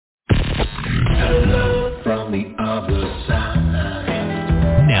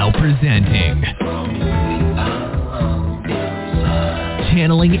presenting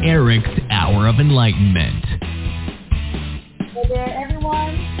Channeling Eric's Hour of Enlightenment. Hey there,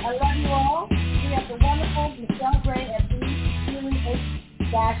 everyone. I love you all. We have the wonderful Michelle Gray at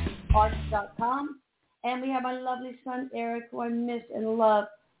healing-arts.com. And we have my lovely son, Eric, who I miss and love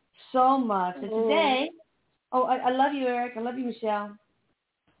so much. And today, I love you, Eric. I love you, Michelle.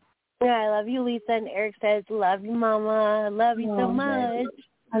 Yeah, I love you, Lisa. And Eric says, love you, Mama. I love you so much.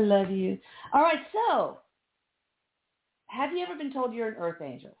 I love you. All right, so have you ever been told you're an earth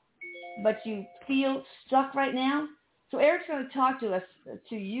angel, but you feel stuck right now? So Eric's going to talk to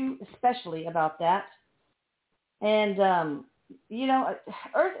you especially about that. And,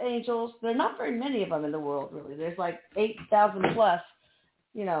 earth angels, there are not very many of them in the world, really. There's like 8,000 plus,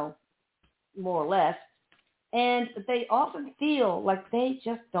 more or less. And they often feel like they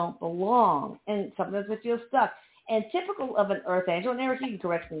just don't belong. And sometimes they feel stuck. And typical of an earth angel, and Eric, you can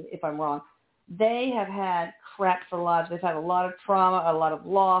correct me if I'm wrong, they have had crap for lives. They've had a lot of trauma, a lot of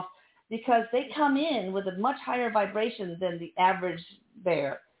loss, because they come in with a much higher vibration than the average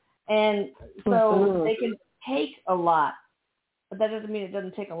bear. And so they can take a lot. But that doesn't mean it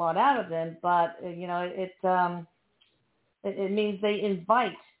doesn't take a lot out of them. But, it means they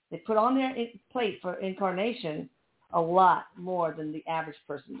invite. They put on their plate for incarnation a lot more than the average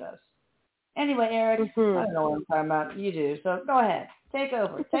person does. Anyway, Eric, I don't know what I'm talking about. You do. So go ahead. Take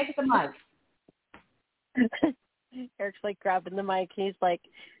over. Take the mic. Eric's like grabbing the mic. He's like,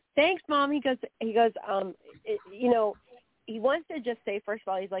 thanks, Mom. He goes, he wants to just say, first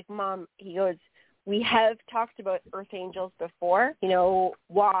of all, he's like, Mom, he goes, we have talked about earth angels before,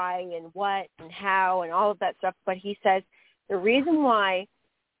 why and what and how and all of that stuff. But he says the reason why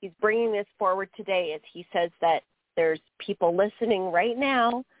he's bringing this forward today is he says that there's people listening right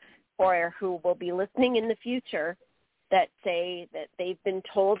now or who will be listening in the future that say that they've been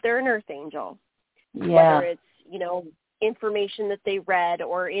told they're an earth angel, whether it's, information that they read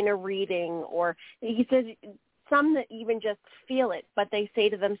or in a reading, or he says some that even just feel it, but they say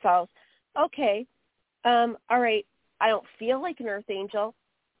to themselves, okay, all right, I don't feel like an earth angel.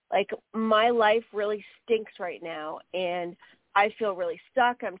 Like my life really stinks right now and I feel really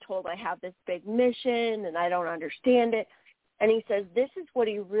stuck. I'm told I have this big mission and I don't understand it. And he says this is what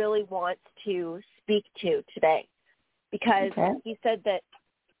he really wants to speak to today, because he said that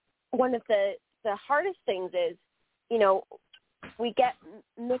one of the hardest things is, we get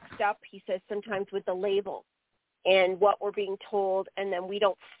mixed up, he says, sometimes with the label and what we're being told, and then we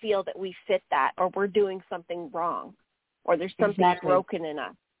don't feel that we fit that, or we're doing something wrong, or there's something broken in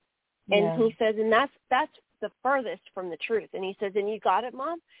us. And he says, and that's the furthest from the truth. And he says, and you got it,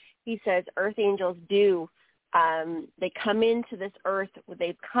 Mom? He says, earth angels do. They come into this earth.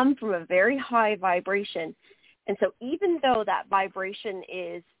 They've come from a very high vibration. And so even though that vibration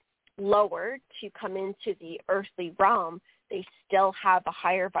is lower to come into the earthly realm, they still have a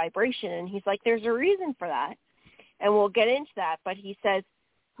higher vibration. And he's like, there's a reason for that. And we'll get into that. But he says,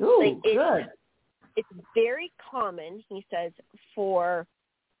 it's very common, he says, for,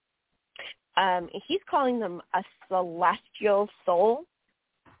 he's calling them a celestial soul.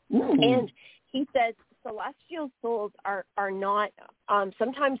 And he says celestial souls are not,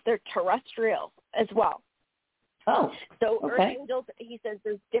 sometimes they're terrestrial as well. Oh, so earth angels, he says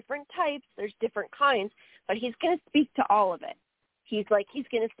there's different types, there's different kinds, but he's going to speak to all of it. He's going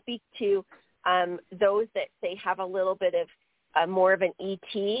to speak to those that they have a little bit of more of an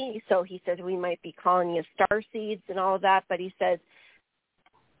ET. So he says we might be calling you star seeds and all of that. But he says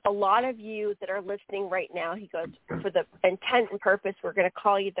a lot of you that are listening right now, he goes, for the intent and purpose, we're going to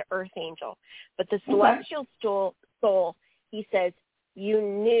call you the earth angel. But the celestial soul, he says, you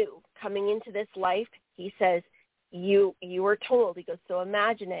knew coming into this life, he says, you were told. He goes, so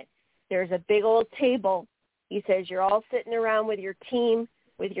imagine it. There's a big old table. He says, you're all sitting around with your team,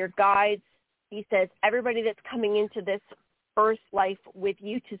 with your guides. He says, everybody that's coming into this earth life with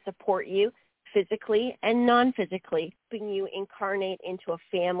you to support you physically and non-physically, helping you incarnate into a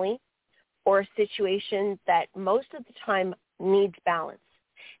family or a situation that most of the time needs balance.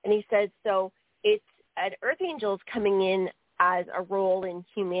 And he says, so it's an earth angel is coming in as a role in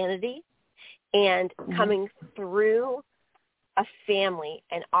humanity and coming through a family,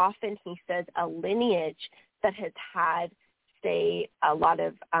 and often he says a lineage that has had, say, a lot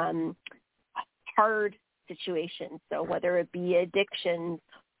of hard situations. So whether it be addiction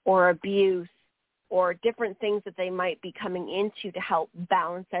or abuse or different things that they might be coming into to help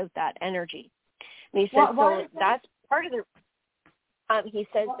balance out that energy. And he says, so that's part of the, he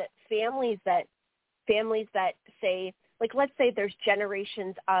says that families that say, like, let's say there's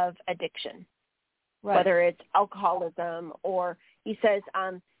generations of addiction, whether it's alcoholism, or he says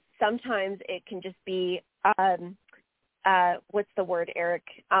sometimes it can just be, what's the word, Eric?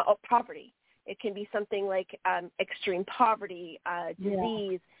 Poverty. It can be something like extreme poverty,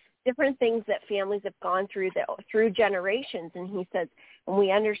 disease, different things that families have gone through through generations. And he says, when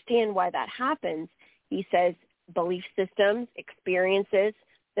we understand why that happens, he says belief systems, experiences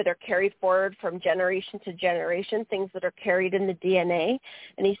that are carried forward from generation to generation, things that are carried in the DNA.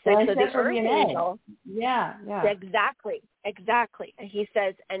 And he said, so the earth angel. Yeah. Exactly. And he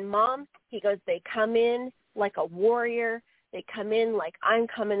says, and Mom, he goes, they come in like a warrior. They come in like I'm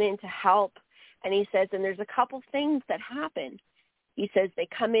coming in to help. And he says, and there's a couple things that happen. He says they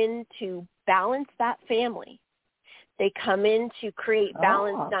come in to balance that family. They come in to create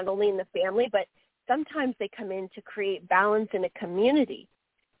balance not only in the family, but sometimes they come in to create balance in a community.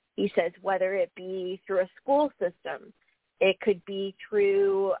 He says whether it be through a school system, it could be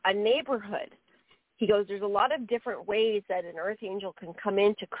through a neighborhood. He goes, there's a lot of different ways that an earth angel can come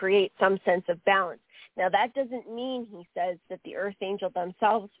in to create some sense of balance. Now, that doesn't mean, he says, that the earth angel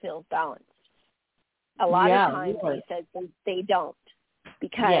themselves feels balanced. A lot of times, he says, they don't.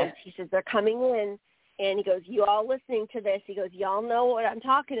 Because he says they're coming in, and he goes, you all listening to this, he goes, y'all know what I'm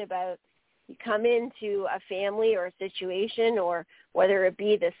talking about. You come into a family or a situation, or whether it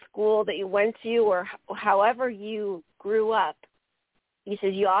be the school that you went to or however you grew up, he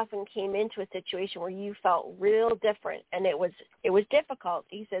says you often came into a situation where you felt real different, and it was difficult.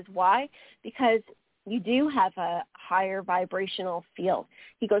 He says, why? Because you do have a higher vibrational field.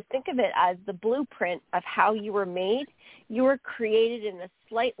 He goes, think of it as the blueprint of how you were made. You were created in a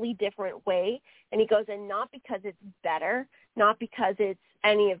slightly different way. And he goes, and not because it's better, not because it's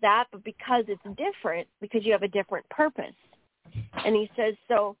any of that, but because it's different, because you have a different purpose. And he says,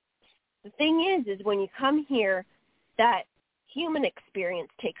 so the thing is when you come here, that human experience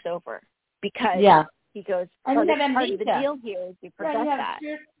takes over, because he goes, part of the deal here is you forget that.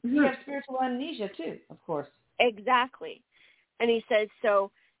 You have spiritual amnesia too, of course. Exactly. And he says,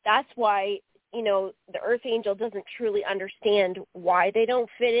 so that's why, the earth angel doesn't truly understand why they don't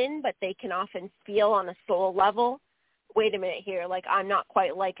fit in, but they can often feel on a soul level, wait a minute here, like I'm not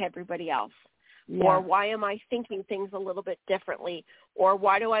quite like everybody else. Yeah. Or why am I thinking things a little bit differently? Or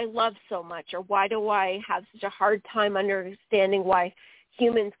why do I love so much? Or why do I have such a hard time understanding why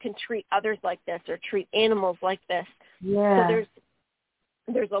humans can treat others like this or treat animals like this? Yeah. So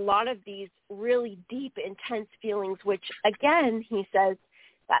there's a lot of these really deep, intense feelings, which, again, he says,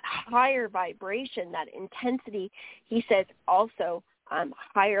 that higher vibration, that intensity, he says also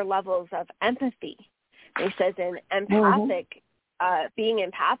higher levels of empathy. He says an empathic, being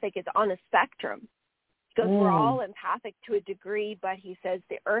empathic is on a spectrum. Because we're all empathic to a degree, but he says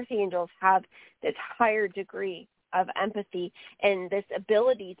the earth angels have this higher degree of empathy and this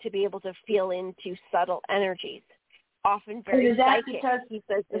ability to be able to feel into subtle energies, often very psychic. He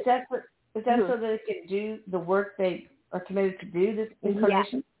says, is that so that they can do the work they are committed to do this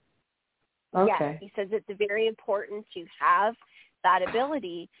incarnation? Yes. Okay. Yes. He says it's very important to have that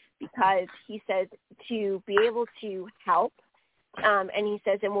ability, because he says to be able to help, and he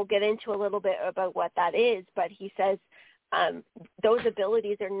says, and we'll get into a little bit about what that is, but he says those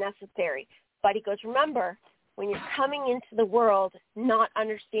abilities are necessary. But he goes, remember, when you're coming into the world not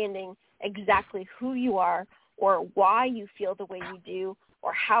understanding exactly who you are or why you feel the way you do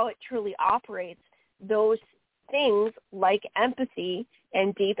or how it truly operates, those things like empathy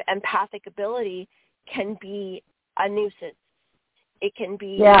and deep empathic ability can be a nuisance. It can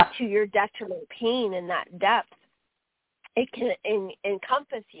be to your detriment, pain in that depth. It can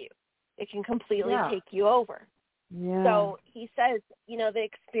encompass you. It can completely take you over. Yeah. So he says, the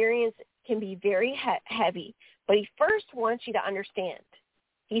experience can be very heavy, but he first wants you to understand.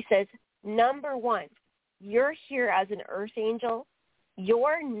 He says, number one, you're here as an earth angel.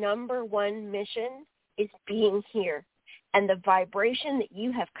 Your number one mission is being here. And the vibration that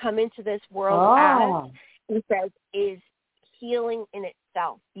you have come into this world as, he says, is healing in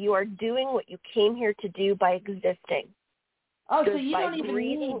itself. You are doing what you came here to do by existing. Oh, so you don't even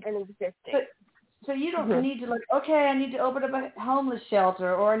breathing need, and existing. So you don't need to I need to open up a homeless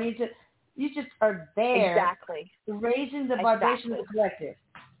shelter, or I need to, you just are there. Exactly. Raising the vibration of the collective.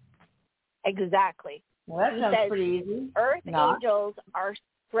 Exactly. Well, that sounds pretty easy. Earth angels are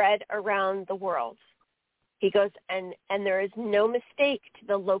spread around the world. He goes, and there is no mistake to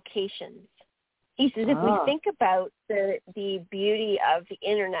the locations. He says, if we think about the beauty of the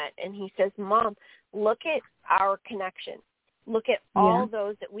internet, and he says, Mom, look at our connection. Look at all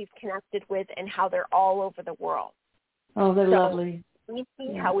those that we've connected with and how they're all over the world. Oh, they're lovely. We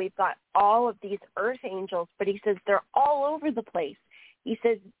see how we've got all of these earth angels, but he says they're all over the place. He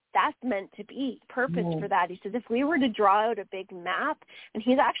says that's meant to be purpose for that. He says if we were to draw out a big map, and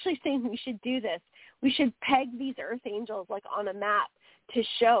he's actually saying we should do this, we should peg these earth angels like on a map to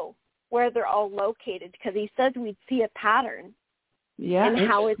show where they're all located, because he says we'd see a pattern and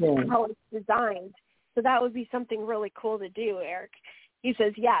how it's designed. So that would be something really cool to do, Eric. He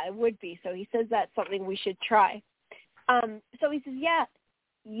says, yeah, it would be. So he says that's something we should try. So he says, yeah,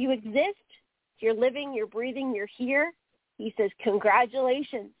 you exist. You're living, you're breathing, you're here. He says,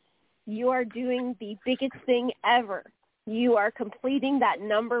 congratulations. You are doing the biggest thing ever. You are completing that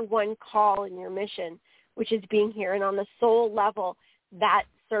number one call in your mission, which is being here. And on the soul level, that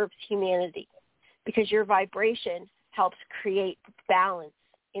serves humanity, because your vibration helps create balance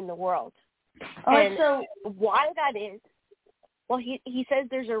in the world. And so why that is, well, he says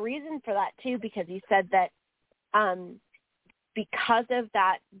there's a reason for that too, because he said that because of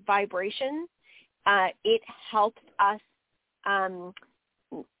that vibration, it helps us,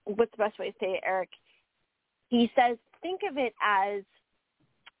 what's the best way to say it, Eric? He says, think of it as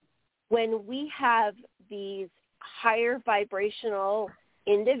when we have these higher vibrational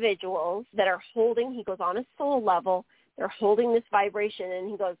individuals that are holding, he goes on a soul level, they're holding this vibration,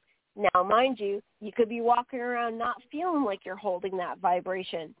 and he goes, now, mind you, you could be walking around not feeling like you're holding that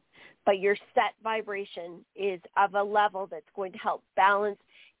vibration, but your set vibration is of a level that's going to help balance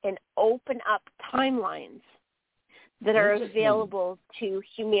and open up timelines that are available to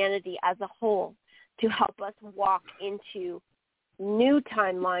humanity as a whole to help us walk into new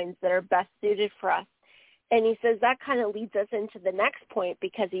timelines that are best suited for us. And he says that kind of leads us into the next point,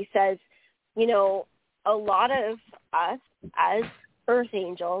 because he says, you know, a lot of us as earth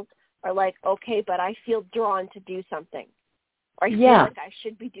angels are like, okay, but I feel drawn to do something. Or I feel like I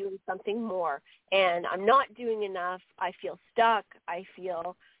should be doing something more, and I'm not doing enough. I feel stuck. I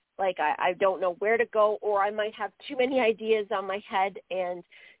feel like I don't know where to go, or I might have too many ideas on my head and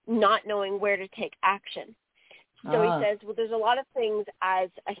not knowing where to take action. So he says, well, there's a lot of things as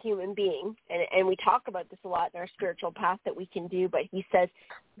a human being, and we talk about this a lot in our spiritual path that we can do, but he says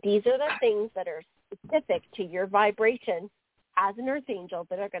these are the things that are specific to your vibration as an earth angel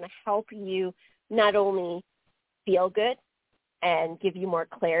that are going to help you not only feel good and give you more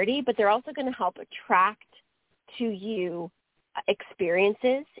clarity, but they're also going to help attract to you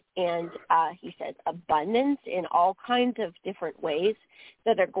experiences and, he says, abundance in all kinds of different ways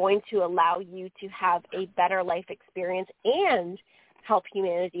that are going to allow you to have a better life experience and help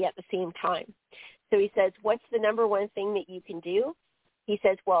humanity at the same time. So he says, what's the number one thing that you can do? He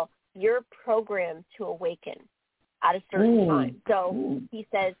says, well, you're programmed to awaken at a certain time. So he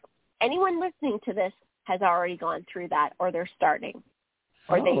says, anyone listening to this has already gone through that, or they're starting,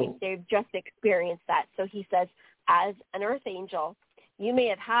 or they've just experienced that. So he says, as an earth angel, you may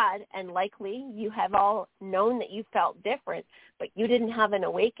have had, and likely you have all known that you felt different, but you didn't have an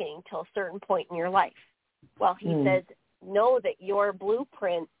awakening till a certain point in your life. Well, he says, know that your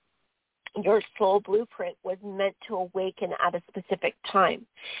blueprint, your soul blueprint, was meant to awaken at a specific time.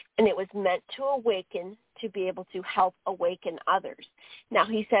 And it was meant to awaken to be able to help awaken others. Now,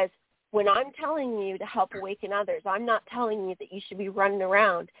 he says, when I'm telling you to help awaken others, I'm not telling you that you should be running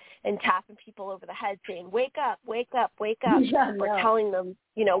around and tapping people over the head saying, wake up, wake up, wake up, or telling them,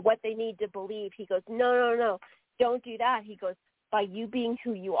 you know, what they need to believe. He goes, no, don't do that. He goes, by you being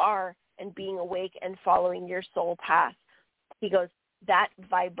who you are and being awake and following your soul path, he goes, that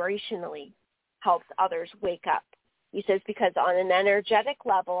vibrationally helps others wake up. He says, because on an energetic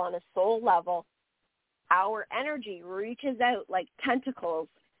level, on a soul level, our energy reaches out like tentacles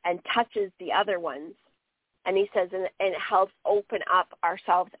and touches the other ones. And he says, and it helps open up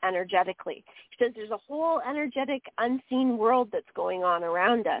ourselves energetically. He says there's a whole energetic, unseen world that's going on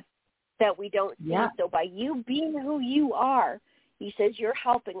around us that we don't see. So by you being who you are, he says you're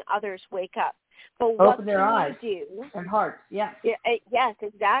helping others wake up. But what open their eyes do? And hearts, yes,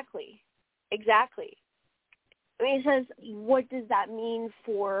 exactly. I mean, he says, what does that mean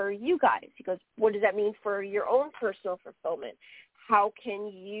for you guys? He goes, what does that mean for your own personal fulfillment? How can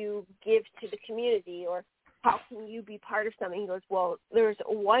you give to the community, or how can you be part of something? He goes, well, there's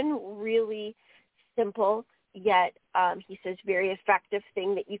one really simple yet, he says, very effective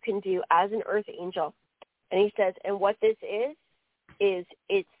thing that you can do as an earth angel. And he says, and what this is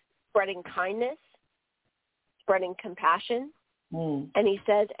it's spreading kindness, spreading compassion. And he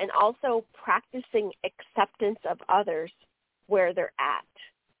says, and also practicing acceptance of others where they're at.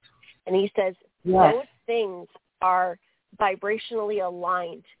 And he says, those things are vibrationally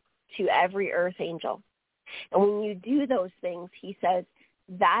aligned to every earth angel. And when you do those things, he says,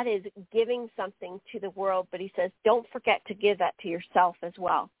 that is giving something to the world. But he says, don't forget to give that to yourself as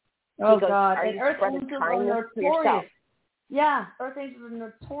well. Oh, he goes, God. are and you earth spreading angels kindness are to yourself? Yeah, Earth Angels are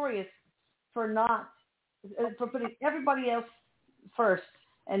notorious for putting everybody else first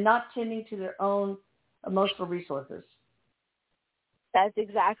and not tending to their own emotional resources. That's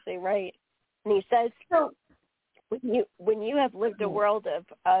exactly right. And he says, So, when you have lived a world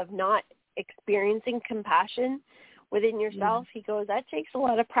of not experiencing compassion within yourself, he goes, that takes a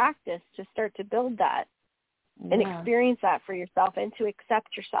lot of practice to start to build that and experience that for yourself and to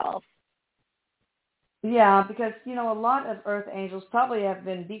accept yourself. Yeah, because, a lot of Earth Angels probably have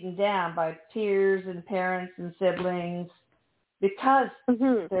been beaten down by peers and parents and siblings because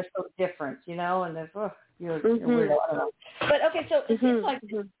they're so different, and they're, you're weirdo. I don't know. But, okay, so it seems like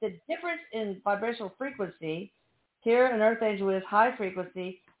the difference in vibrational frequency, here an Earth Angel is high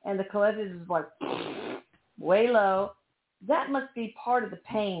frequency and the collective is like way low. That must be part of the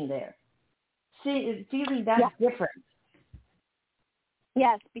pain there. Feeling that's different.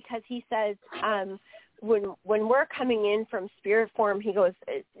 Yes, because he says when we're coming in from spirit form, he goes,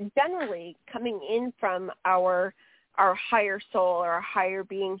 generally coming in from our higher soul or our higher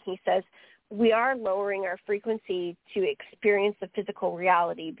being, he says, we are lowering our frequency to experience the physical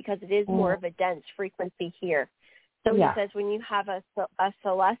reality because it is more of a dense frequency here. So he says when you have a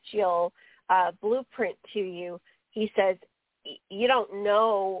celestial blueprint to you, he says you don't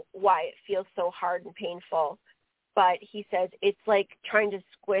know why it feels so hard and painful, but he says it's like trying to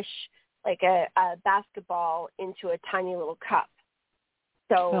squish like a basketball into a tiny little cup.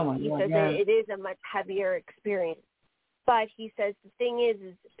 So he says that it is a much heavier experience. But he says the thing is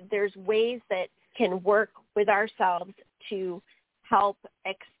there's ways that can work with ourselves to help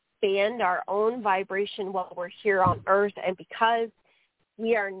expand our own vibration while we're here on Earth. And because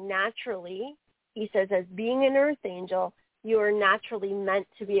we are naturally, he says, as being an Earth Angel, you are naturally meant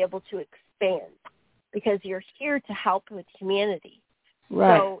to be able to expand because you're here to help with humanity.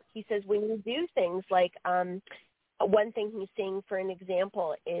 Right. So he says when you do things like one thing he's saying, for an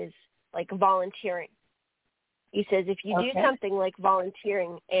example, is like volunteering. He says if you do something like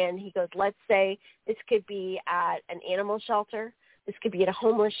volunteering, and he goes, let's say this could be at an animal shelter, this could be at a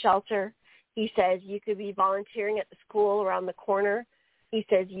homeless shelter. He says you could be volunteering at the school around the corner. He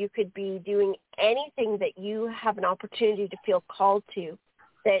says you could be doing anything that you have an opportunity to feel called to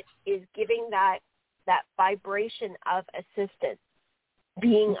that is giving that vibration of assistance,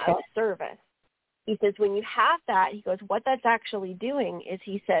 being of service. He says when you have that, he goes, what that's actually doing is,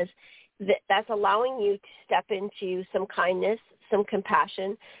 he says, that's allowing you to step into some kindness, some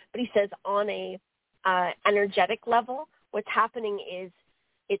compassion. But he says on a energetic level, what's happening is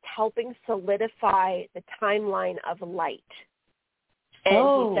it's helping solidify the timeline of light. And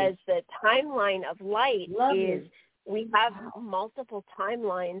he says the timeline of light is we have multiple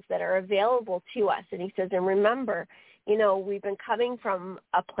timelines that are available to us. And he says, and remember, we've been coming from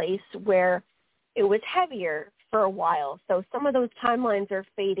a place where it was heavier for a while. So some of those timelines are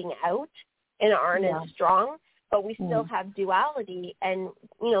fading out and aren't as strong, but we still have duality. And,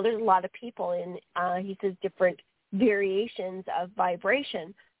 there's a lot of people in, he says, different variations of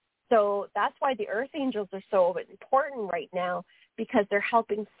vibration. So that's why the Earth Angels are so important right now, because they're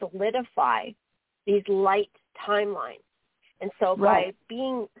helping solidify these light timelines. And so by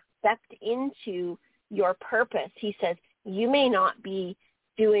being stepped into your purpose, he says, you may not be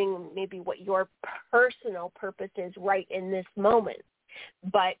doing maybe what your personal purpose is right in this moment,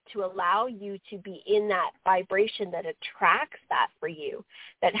 but to allow you to be in that vibration that attracts that for you,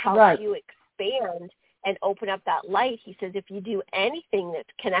 that helps you expand and open up that light. He says if you do anything that's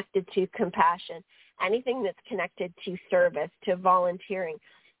connected to compassion, anything that's connected to service, to volunteering,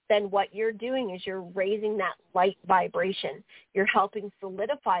 then what you're doing is you're raising that light vibration. You're helping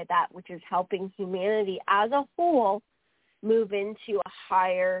solidify that, which is helping humanity as a whole move into a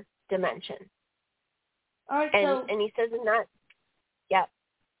higher dimension. All right, and he says in that,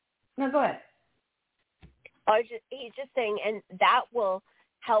 No, go ahead. He's just saying, and that will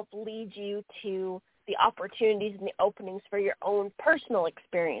help lead you to the opportunities and the openings for your own personal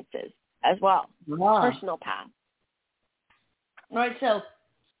experiences as well, personal path. All right, so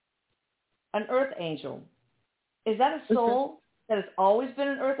an Earth Angel, is that a soul that has always been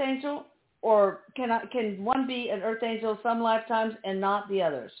an Earth Angel, or can one be an Earth Angel some lifetimes and not the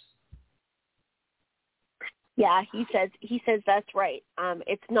others? Yeah, he says that's right.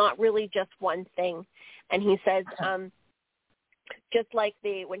 It's not really just one thing, and he says just like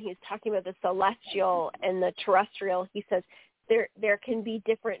when he's talking about the celestial and the terrestrial, he says there can be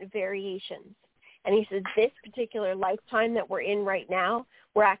different variations. And he says this particular lifetime that we're in right now,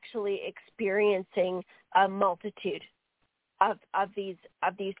 we're actually experiencing a multitude of these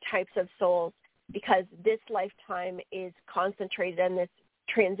types of souls, because this lifetime is concentrated on this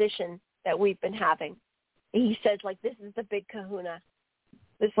transition that we've been having. He says, like, this is the big kahuna.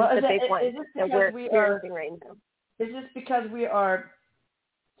 This is Well, the big one is this that because we're we experiencing right now. Is this because we are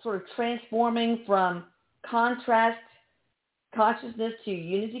sort of transforming from contrast consciousness to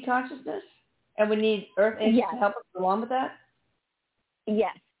unity consciousness, and we need Earth Angels to help us along with that?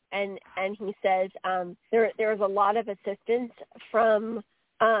 Yes, and he says there's a lot of assistance from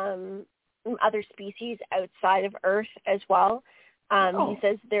other species outside of Earth as well. He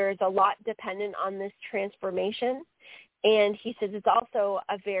says there's a lot dependent on this transformation, and he says it's also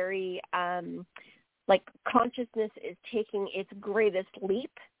a very like consciousness is taking its greatest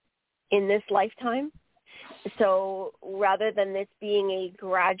leap in this lifetime. So rather than this being a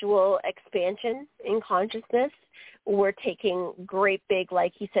gradual expansion in consciousness, we're taking great big,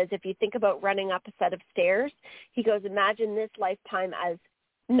 like he says, if you think about running up a set of stairs, he goes, imagine this lifetime as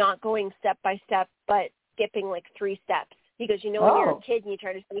not going step by step, but skipping like 3 steps. He goes, you know, when you're a kid and you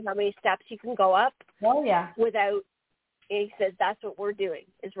try to see how many steps you can go up without, and he says, that's what we're doing,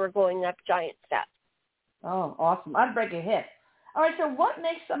 is we're going up giant steps. Oh, awesome. I'd break a hip. All right, so what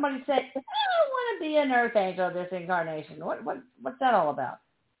makes somebody say, I don't want to be an Earth Angel this incarnation? What's that all about?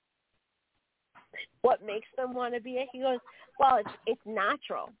 What makes them want to be it? He goes, well, it's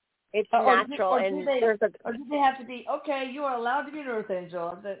natural. It's natural. Or do they have to be, okay, you are allowed to be an Earth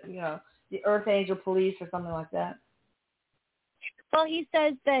Angel, you know, the Earth Angel Police or something like that? Well, he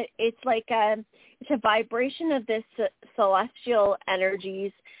says that it's like it's a vibration of this celestial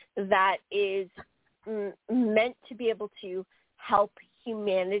energies that is meant to be able to help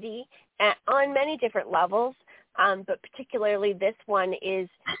humanity on many different levels, but particularly this one is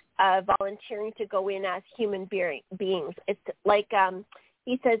volunteering to go in as human beings. It's like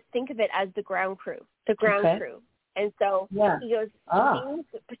he says, think of it as the ground crew, crew. And so he goes,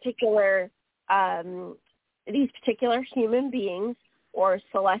 these particular human beings or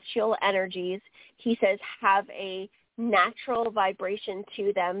celestial energies, he says, have a natural vibration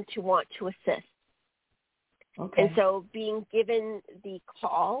to them to want to assist. Okay. And so being given the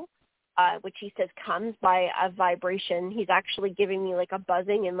call, which he says comes by a vibration, he's actually giving me like a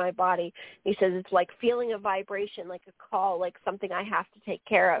buzzing in my body. He says it's like feeling a vibration, like a call, like something I have to take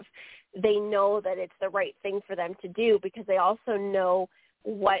care of. They know that it's the right thing for them to do because they also know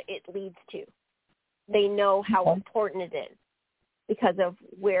what it leads to. They know how important it is because of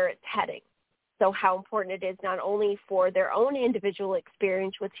where it's heading. So how important it is not only for their own individual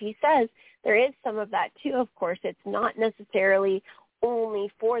experience, which he says there is some of that too, of course. It's not necessarily only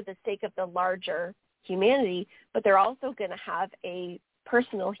for the sake of the larger humanity, but they're also going to have a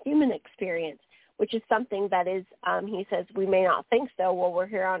personal human experience, which is something that is, he says, we may not think so while we're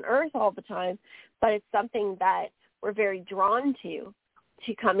here on Earth all the time, but it's something that we're very drawn to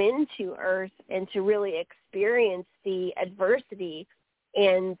come into Earth and to really experience the adversity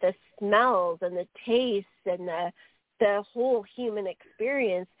and the smells and the tastes and the whole human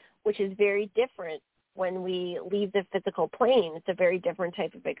experience, which is very different when we leave the physical plane. It's a very different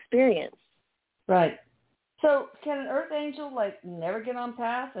type of experience. Right. So can an Earth Angel, like, never get on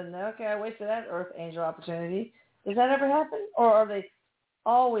path and, okay, I wasted that Earth Angel opportunity? Does that ever happen? Or are they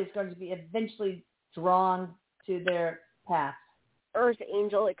always going to be eventually drawn to their path? Earth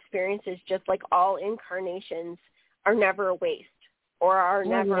Angel experiences, just like all incarnations, are never a waste or are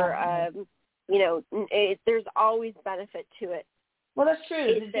never, there's always benefit to it. Well, that's true.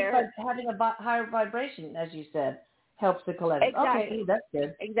 It's just having a higher vibration, as you said, helps the collective. Exactly. Okay, that's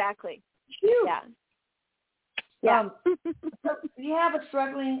good. Exactly. Phew. Yeah. Yeah. So you have a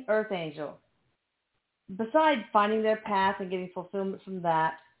struggling Earth Angel. Besides finding their path and getting fulfillment from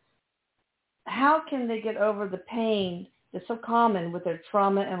that, how can they get over the pain that's so common with their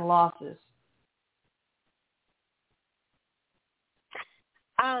trauma and losses?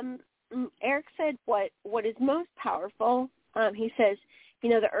 Eric said what is most powerful, he says,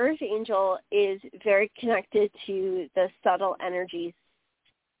 the Earth Angel is very connected to the subtle energies.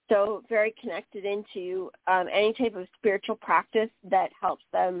 So very connected into any type of spiritual practice that helps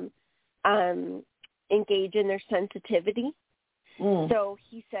them engage in their sensitivity. So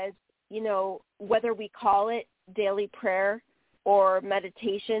he says, whether we call it daily prayer or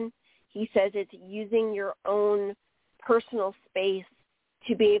meditation, he says it's using your own personal space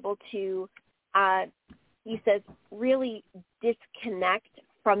to be able to, he says, really disconnect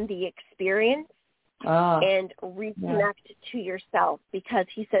from the experience and reconnect to yourself, because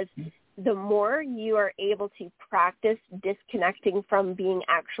he says the more you are able to practice disconnecting from being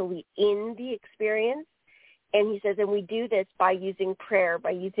actually in the experience, and he says, and we do this by using prayer, by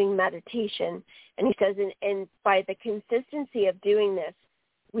using meditation, and he says, and by the consistency of doing this,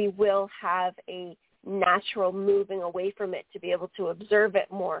 we will have a natural moving away from it to be able to observe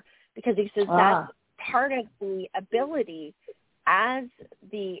it more, because he says that's part of the ability as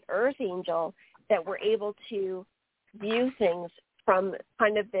the earth angel that we're able to view things from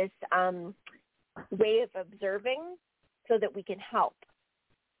kind of this way of observing so that we can help.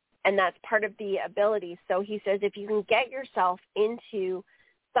 And that's part of the ability. So he says if you can get yourself into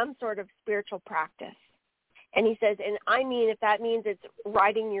some sort of spiritual practice, and he says, and I mean if that means it's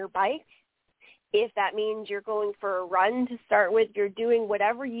riding your bike, if that means you're going for a run to start with, you're doing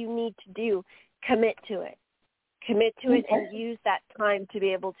whatever you need to do, commit to it. Commit to it and use that time to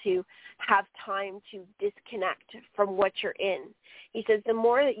be able to have time to disconnect from what you're in. He says the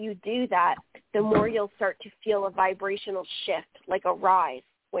more that you do that, the more you'll start to feel a vibrational shift, like a rise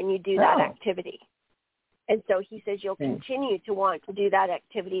when you do that activity. And so he says you'll continue to want to do that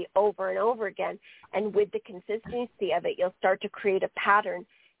activity over and over again. And with the consistency of it, you'll start to create a pattern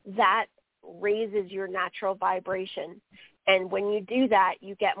that raises your natural vibration. And when you do that,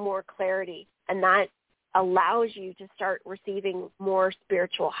 you get more clarity. And that allows you to start receiving more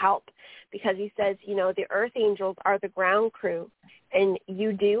spiritual help, because he says, you know, the earth angels are the ground crew, and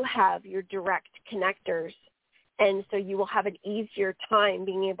you do have your direct connectors. And so you will have an easier time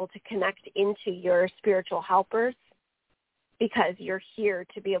being able to connect into your spiritual helpers, because you're here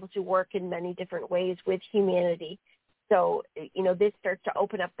to be able to work in many different ways with humanity. So, you know, this starts to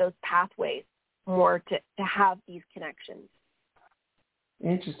open up those pathways more to have these connections.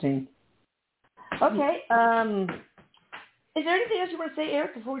 Interesting. Okay. Is there anything else you want to say,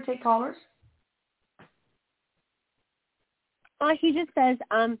 Eric, before we take callers? He just says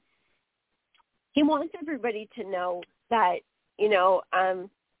he wants everybody to know that, you know,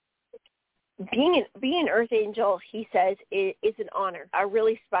 being an earth angel, he says, is an honor, a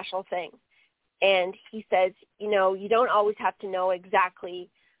really special thing. And he says, you know, you don't always have to know exactly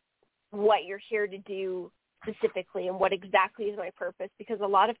what you're here to do specifically and what exactly is my purpose, because a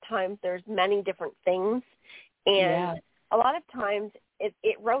lot of times there's many different things, and a lot of times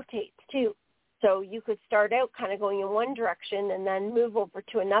it rotates too. So you could start out kind of going in one direction and then move over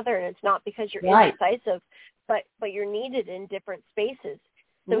to another, and it's not because you're indecisive, but you're needed in different spaces.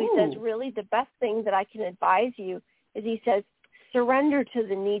 So he says, really the best thing that I can advise you is, he says, surrender to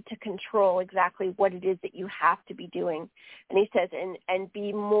the need to control exactly what it is that you have to be doing. And he says, and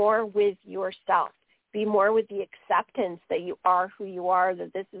be more with yourself. Be more with the acceptance that you are who you are,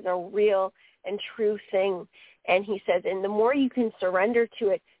 that this is a real and true thing. And he says, and the more you can surrender to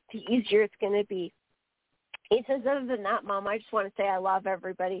it, the easier it's going to be. He says, other than that, Mom, I just want to say I love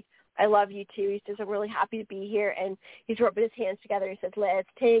everybody. I love you too. He says, I'm really happy to be here. And he's rubbing his hands together. He says, let's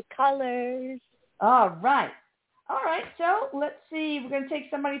take colors. All right. All right. So let's see. We're going to take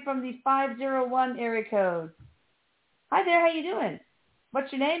somebody from the 501 area code. Hi there. How you doing?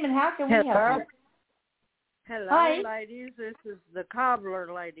 What's your name and how can we help you? Hello, Hi. ladies. This is the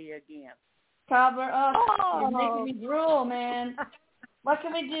cobbler lady again. Cobbler. Oh, you're making me drool, man. What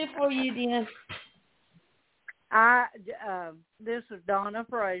can we do for you, Dina? This is Donna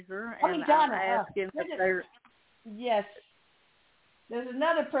Fraser, and Donna. I'm asking if they're... Yes. There's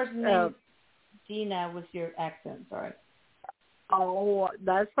another person named Dina with your accent. Sorry. Oh,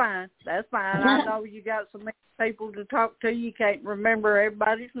 that's fine. That's fine. I know you got so many people to talk to, you can't remember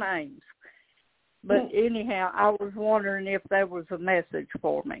everybody's names. But anyhow, I was wondering if there was a message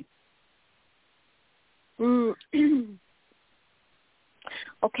for me.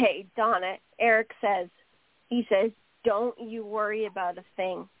 Okay, Donna, Eric says, he says, don't you worry about a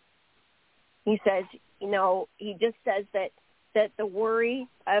thing. He says, you know, he just says that the worry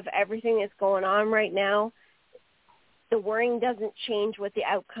of everything that's going on right now, the worrying doesn't change what the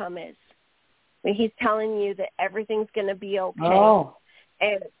outcome is. I mean, he's telling you that everything's going to be okay. Oh.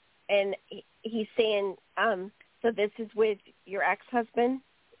 And he's saying, so this is with your ex-husband?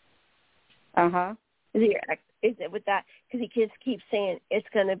 Uh-huh. Is it with that? Because he just keeps saying it's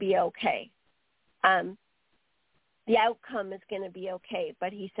going to be okay. The outcome is going to be okay.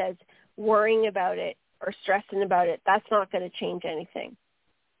 But he says worrying about it or stressing about it, that's not going to change anything.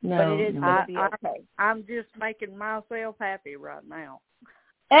 No. But it is going to be okay. I'm just making myself happy right now.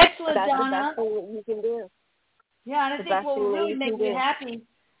 Excellent, that's Donna. That's the best thing that you can do. Yeah, and I think what will really make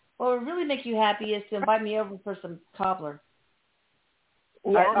you happy, is to invite me over for some cobbler.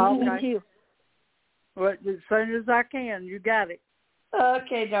 Yeah, me too. Well, as soon as I can, you got it.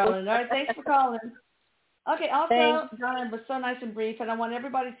 Okay, darling. All right, thanks for calling. Okay, also, Thanks. Donna, it was so nice and brief, and I want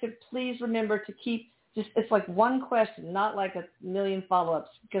everybody to please remember to keep it's like one question, not like a million follow-ups,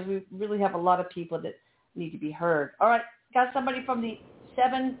 because we really have a lot of people that need to be heard. All right, got somebody from the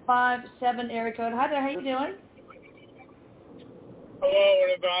 757 area code. Hi there, how you doing?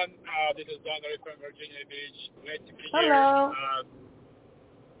 Hello, everyone. This is Donald from Virginia Beach. Glad to be here. Hello.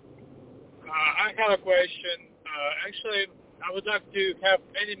 I have a question. Actually, I would like to have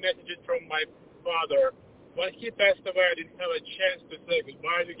any messages from my father. When he passed away, I didn't have a chance to say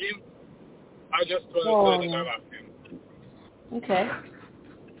goodbye to him. I just want to say that I love him. Okay.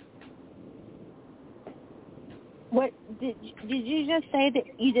 What did you just say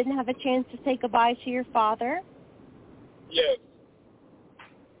that you didn't have a chance to say goodbye to your father? Yes.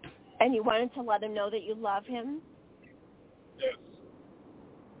 And you wanted to let him know that you love him? Yes.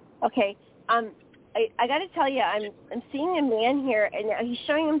 Okay. I got to tell you, I'm seeing a man here, and he's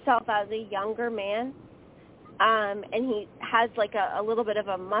showing himself as a younger man. And he has like a little bit of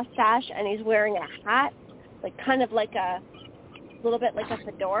a mustache, and he's wearing a hat, like kind of like a little bit like a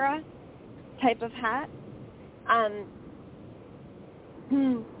fedora type of hat.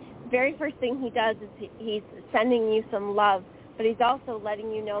 Very first thing he does is he's sending you some love, but he's also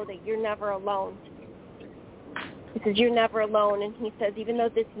letting you know that you're never alone. He says you're never alone, and he says even though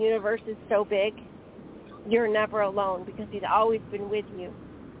this universe is so big, you're never alone because he's always been with you.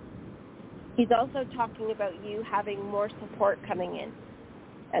 He's also talking about you having more support coming in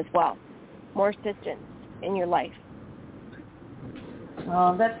as well, more assistance in your life.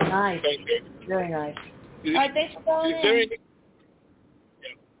 Oh, that's nice. Thank you. Very nice. All right, thanks for calling in. Yeah.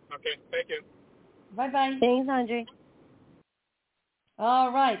 Okay, thank you. Bye-bye. Thanks, Andre.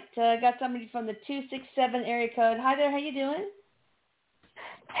 All right, got somebody from the 267 area code. Hi there, how you doing?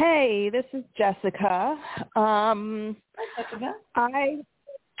 Hey, this is Jessica. Hi, Jessica.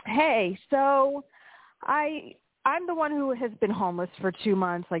 I'm the one who has been homeless for 2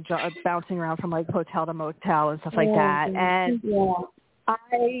 months, like bouncing around from like hotel to motel and stuff like that. And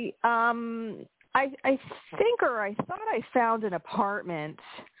I think, or I thought I found an apartment,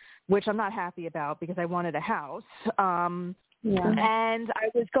 which I'm not happy about because I wanted a house. And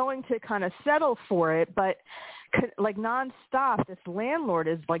I was going to kind of settle for it, but like nonstop, this landlord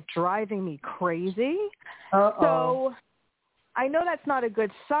is like driving me crazy. So I know that's not a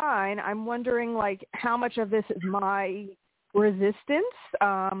good sign. I'm wondering like how much of this is my resistance.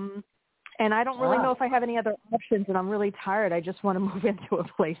 And I don't really know if I have any other options, and I'm really tired. I just want to move into a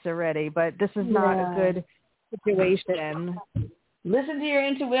place already, but this is not a good situation. Listen to your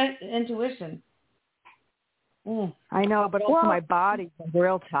intuition. I know, but also my body's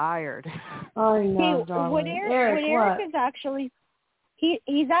real tired. I know, what Eric is actually,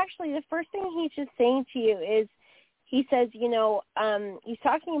 he's actually, the first thing he's just saying to you is, he says, he's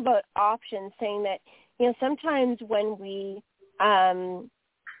talking about options, saying that, sometimes when we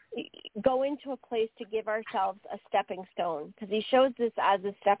go into a place to give ourselves a stepping stone, because he shows this as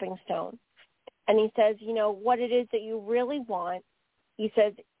a stepping stone. And he says, what it is that you really want, he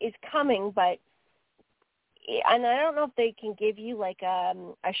says, is coming, but, and I don't know if they can give you like a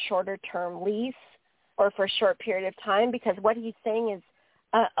shorter term lease or for a short period of time, because what he's saying is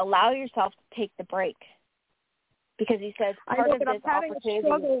allow yourself to take the break. Because he says part of this opportunity. I'm having a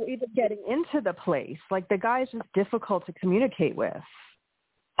struggle even getting into the place. Like the guy's just difficult to communicate with.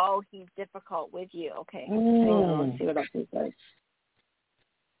 Oh, he's difficult with you. Okay. Hang on, let's see what else he says.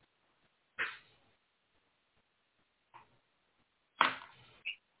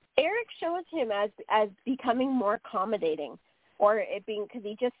 Eric shows him as becoming more accommodating, or it being, because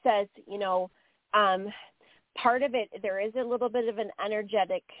he just says, part of it, there is a little bit of an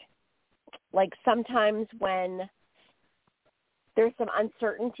energetic, like sometimes when there's some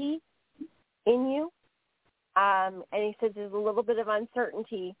uncertainty in you, and he says there's a little bit of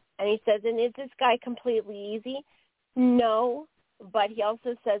uncertainty, and he says, and is this guy completely easy? No, but he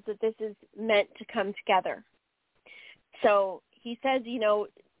also says that this is meant to come together. So he says,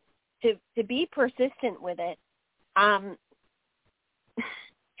 to be persistent with it. I'm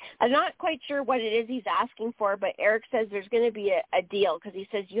not quite sure what it is he's asking for, but Eric says there's going to be a deal, because he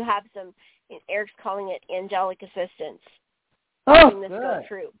says you have some, Eric's calling it angelic assistance. This go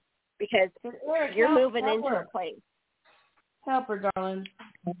through, because Eric, you're moving into her. a place. Help her, darling.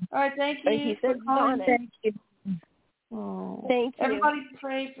 All right, thank you. He says Thank you. Oh. Thank you. Everybody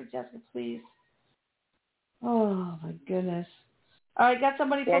pray for Jessica, please. Oh, my goodness. All right, got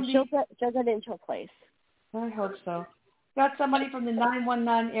somebody from she'll get into a place. I hope so. Got somebody from the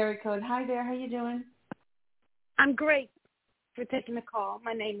 919 area code. Hi there. How you doing? I'm great for taking the call.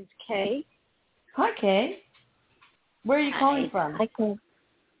 My name is Kay. Hi, Kay. Where are you calling from? Hi, Kay.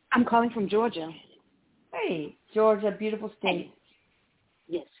 I'm calling from Georgia. Hey, Georgia, beautiful state.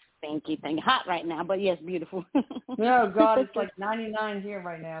 Yes, thank you. Hot right now, but yes, beautiful. Oh, God, it's like 99 here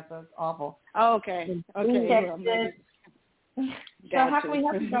right now, so it's awful. Oh, okay. Okay. So how can we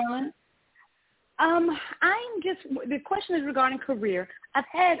help you, darling? The question is regarding career. I've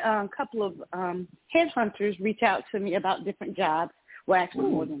had a couple of headhunters reach out to me about different jobs. Well, actually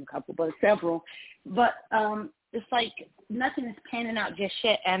more than a couple, but several. But it's like nothing is panning out just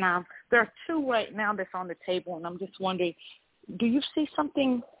yet. And there are two right now that's on the table, and I'm just wondering, do you see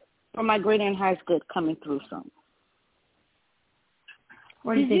something from my great aunt Highsgood coming through some?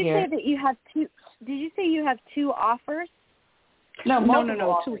 What do you think, say that you have two? Did you say you have two offers? No,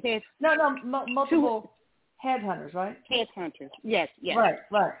 No. Two heads. Multiple headhunters, right? Headhunters. Yes.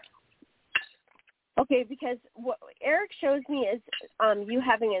 Right. Okay, because what Eric shows me is you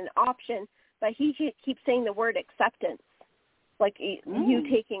having an option, but he keeps saying the word acceptance, like you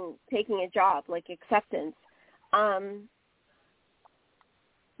taking a job, like acceptance.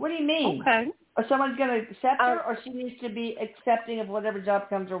 What do you mean? Okay. Or someone's going to accept her, or she needs to be accepting of whatever job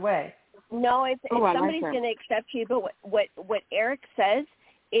comes her way? No, if somebody's going to accept you, but what Eric says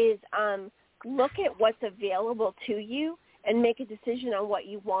is look at what's available to you and make a decision on what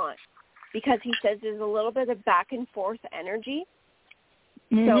you want, because he says there's a little bit of back and forth energy.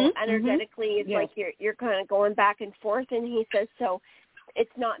 So energetically, it's like you're kind of going back and forth, and he says so.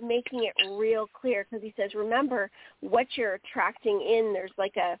 It's not making it real clear, because he says, remember, what you're attracting in,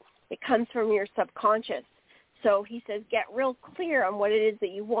 it comes from your subconscious. So he says, get real clear on what it is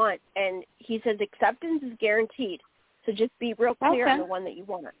that you want. And he says acceptance is guaranteed. So just be real clear on the one that you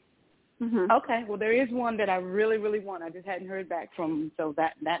want. Okay. Well, there is one that I really, really want. I just hadn't heard back from, so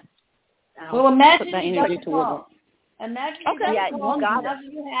that well, imagine put that you got energy the towards call. Imagine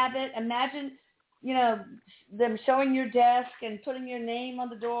you have it. Imagine, them showing your desk and putting your name on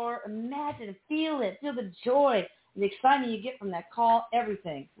the door. Imagine, feel the joy, the excitement you get from that call,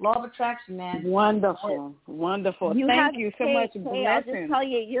 everything. Law of attraction, man. Wonderful. Thank you so much. I'll just tell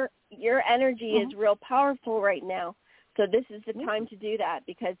you, your energy is real powerful right now. So this is the time to do that,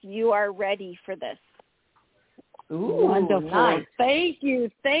 because you are ready for this. Ooh, wonderful. Nice. Thank you.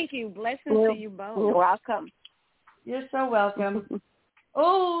 Blessings to you both. You're welcome. You're so welcome.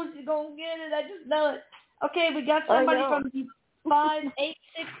 Oh, she's going to get it. I just know it. Okay, we got somebody from the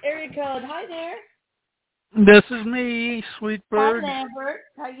 586 area code. Hi there. This is me, Sweet Bird. Hi, Lambert.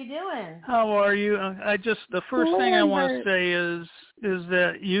 How you doing? How are you? The first thing I want to say is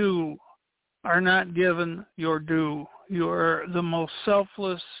that you are not given your due. You are the most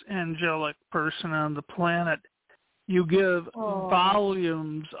selfless, angelic person on the planet. You give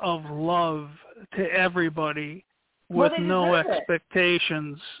volumes of love to everybody with no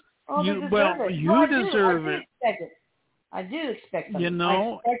expectations. You deserve it. I do expect something. You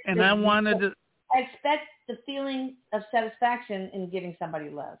know, I expect the feeling of satisfaction in giving somebody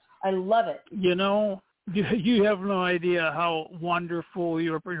love. I love it. You know, you have no idea how wonderful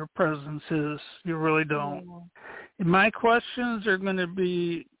your presence is. You really don't. My questions are going to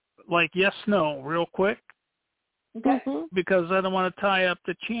be like yes, no, real quick. Okay. Because I don't want to tie up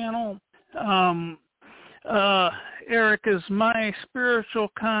the channel. Eric, is my spiritual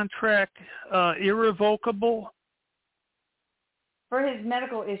contract irrevocable? For his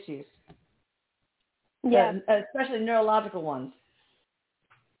medical issues. Yeah. Especially neurological ones.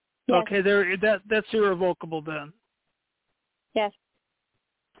 Yes. Okay, that's irrevocable then. Yes.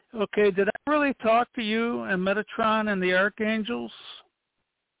 Okay, did I really talk to you and Metatron and the Archangels?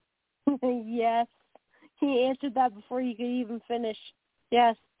 Yes. He answered that before you could even finish.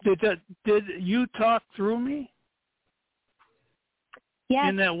 Yes. Did you talk through me? Yes.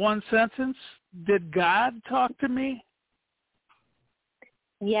 In that one sentence? Did God talk to me?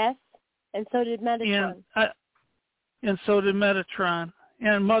 Yes. And so did Metatron. And so did Metatron.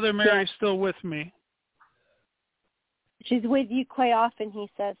 And Mother Mary's still with me. She's with you quite often, he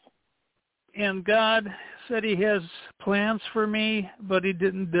says. And God said he has plans for me, but he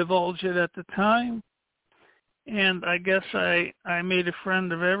didn't divulge it at the time. And I guess I made a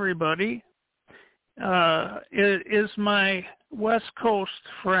friend of everybody. Is my West Coast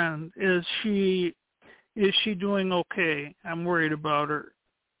friend, is she doing okay? I'm worried about her.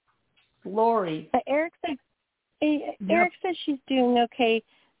 Lori. Eric says she's doing okay.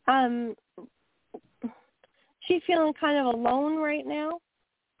 She's feeling kind of alone right now.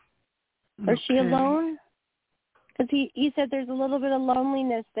 Or is she alone? Because he said there's a little bit of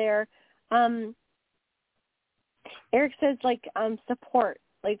loneliness there. Eric says support,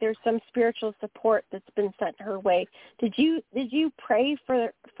 like there's some spiritual support that's been sent her way. Did you pray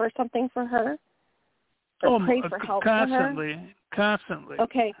for something for her? Or pray for help constantly, for her? Constantly.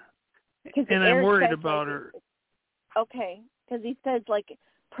 Okay. And I'm worried about her. Okay, because he says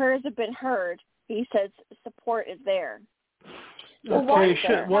prayers have been heard. He says support is there.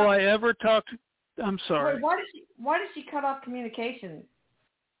 Okay, will I ever talk to? I'm sorry. Wait, why did she cut off communication?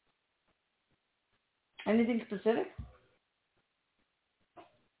 Anything specific?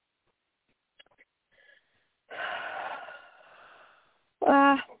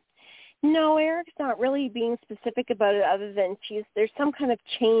 No, Eric's not really being specific about it other than there's some kind of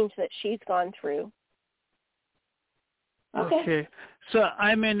change that she's gone through. Okay. So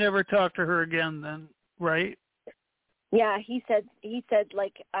I may never talk to her again then, right? Yeah, he said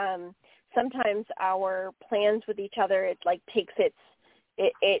like sometimes our plans with each other, it like takes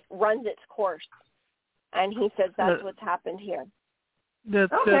it runs its course. And he says that's what's happened here.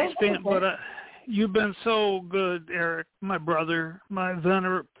 That's but you've been so good, Eric, my brother, my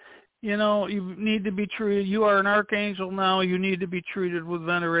venerable. You know, you need to be treated. You are an archangel now. You need to be treated with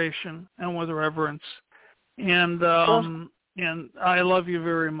veneration and with reverence. And and I love you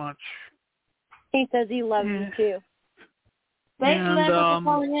very much. He says he loves you too. Thanks, Lambert, for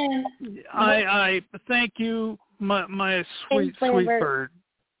calling in. I thank you, my sweet bird.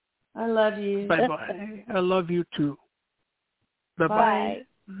 I love you. Bye bye. I love you too. Bye bye.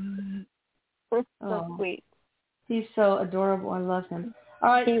 So sweet. He's so adorable. I love him. All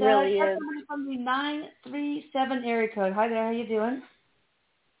right, he really is. Somebody from the 937 area code. Hi there. How you doing?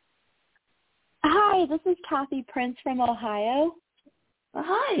 Hi, this is Kathy Prince from Ohio.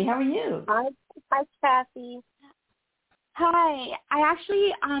 Hi. How are you? Hi, Kathy. Hi. I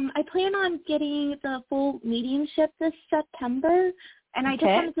actually I plan on getting the full mediumship this September, and I just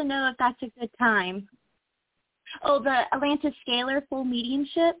wanted to know if that's a good time. Oh, the Atlantis Scalar full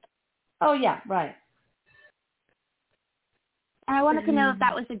mediumship? Oh, yeah, right. I wanted to know if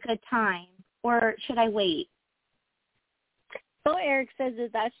that was a good time, or should I wait? Well, Eric says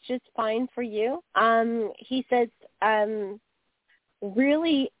that that's just fine for you. He says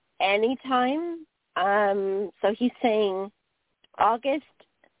really anytime. So he's saying August,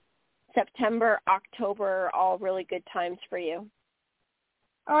 September, October are all really good times for you.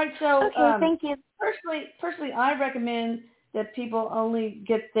 All right, so thank you. Personally, I recommend that people only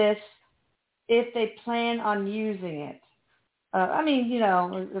get this if they plan on using it. I mean, you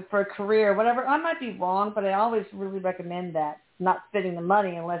know, for a career, whatever. I might be wrong, but I always really recommend that, not spending the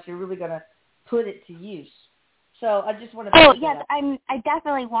money unless you're really going to put it to use. So I just want to. Oh yes, I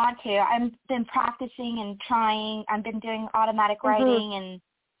definitely want to. I've been practicing and trying. I've been doing automatic writing, and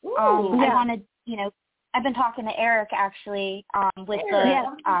I want to. You know, I've been talking to Eric actually with the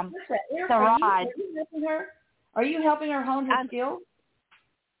rod. Are you helping her hone her skills?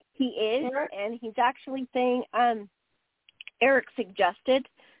 He is, Eric? And he's actually saying. Eric suggested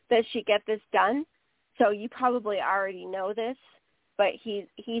that she get this done, so you probably already know this, but he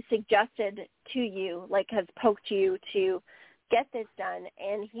suggested to you, like has poked you to get this done,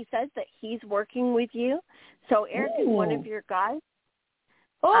 and he says that he's working with you. So Eric is one of your guys.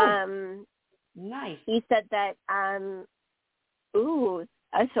 Nice. He said that,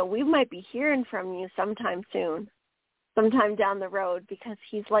 so we might be hearing from you sometime soon, sometime down the road, because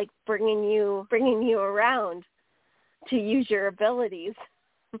he's like bringing you around to use your abilities.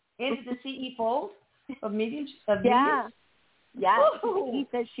 Into the CE fold of mediums? Yeah. He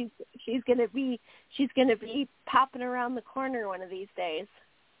says she's gonna be popping around the corner one of these days.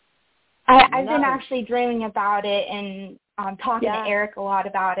 I've been actually dreaming about it and talking to Eric a lot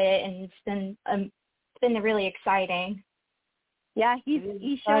about it, and it's been really exciting. Yeah,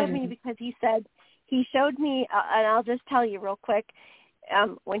 he showed me because he showed me, and I'll just tell you real quick.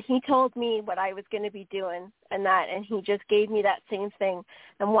 When he told me what I was going to be doing and he just gave me that same thing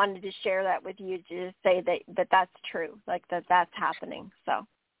and wanted to share that with you to say that that's true, like that's happening. So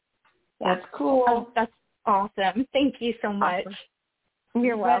that's cool. Oh, that's awesome. Thank you so much.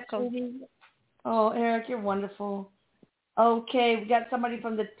 You're welcome. Oh, Eric, you're wonderful. Okay, we got somebody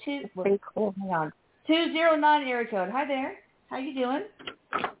from the Pretty cool. Hang on. 209 area code. Hi there. How you doing?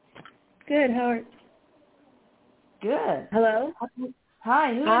 Good. How are? Good. Hello.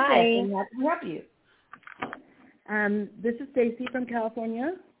 Hi, who is this? How can I help you? This is Stacy from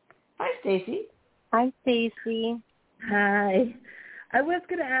California. Hi, Stacy. Hi, Stacy. Hi. I was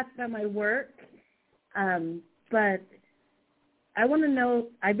going to ask about my work, but I want to know,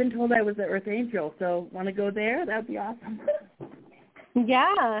 I've been told I was an Earth Angel, so want to go there? That would be awesome.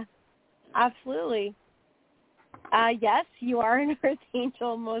 Yeah, absolutely. Yes, you are an Earth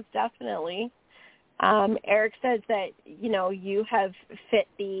Angel, most definitely. Eric says that, you have fit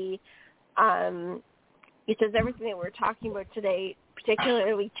he says everything that we're talking about today,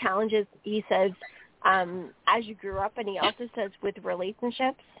 particularly challenges, he says, as you grew up, and he also says with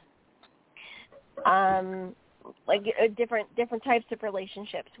relationships, like different types of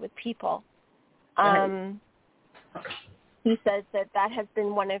relationships with people. He says that has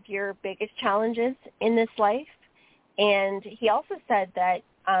been one of your biggest challenges in this life. And he also said that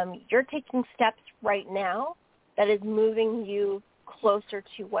you're taking steps right now that is moving you closer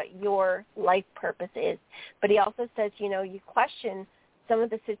to what your life purpose is. But he also says, you question some of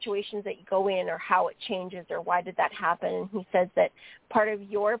the situations that you go in or how it changes or why did that happen. And he says that part of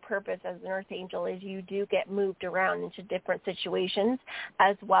your purpose as an earth angel is you do get moved around into different situations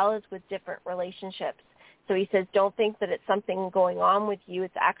as well as with different relationships. So he says, don't think that it's something going on with you.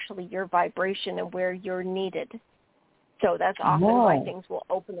 It's actually your vibration and where you're needed. So that's often why things will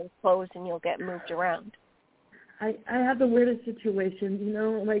open and close and you'll get moved around. I have the weirdest situation, you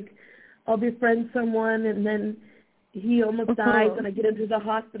know, like I'll befriend someone and then he almost dies and I get into the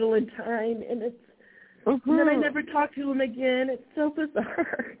hospital in time and it's and then I never talk to him again. It's so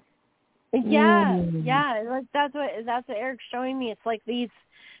bizarre. Yeah, like that's what Eric's showing me. It's like these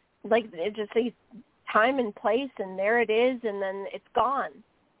time and place and there it is and then it's gone.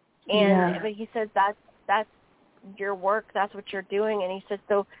 And but he says that's your work, that's what you're doing, and he says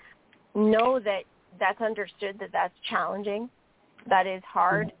so know that that's understood, that that's challenging, that is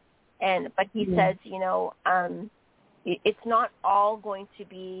hard, but he says, you know, it's not all going to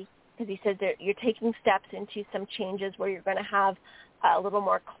be, because he says that you're taking steps into some changes where you're going to have a little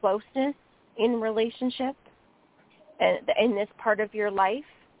more closeness in relationship and in this part of your life.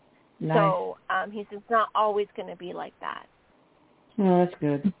 Nice. So he says it's not always going to be like that. Oh, that's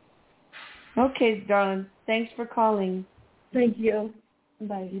good. Okay, darling. Thanks for calling. Thank you.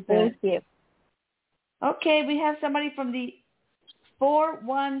 Bye. Thank you. Okay, we have somebody from the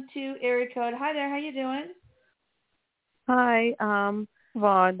 412 area code. Hi there. How you doing? Hi,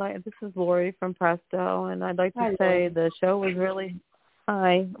 Vaughn. This is Lori from Presto, and I'd like to say the show was really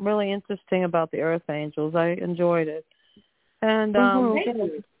interesting about the Earth Angels. I enjoyed it, and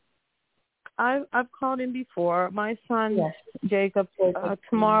I've called in before. My son Jacob,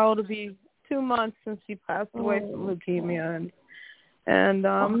 tomorrow will be 2 months since he passed away from leukemia, and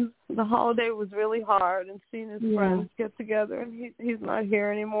the holiday was really hard, and seeing his friends get together, and he's not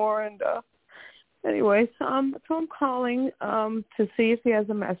here anymore, and anyway, so I'm calling to see if he has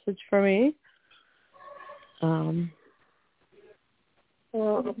a message for me.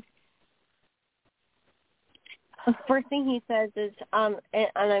 Well, the first thing he says is, and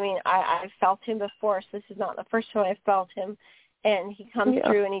I mean, I've felt him before, so this is not the first time I've felt him, and he comes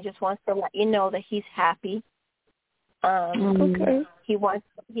through and he just wants to let you know that he's happy. He wants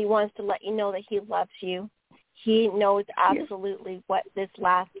to let you know that he loves you. He knows absolutely what this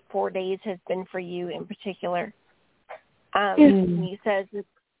last 4 days has been for you in particular. He says,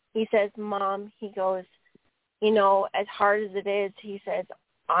 Mom, he goes, you know, as hard as it is, he says,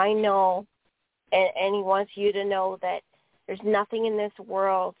 I know, and he wants you to know that there's nothing in this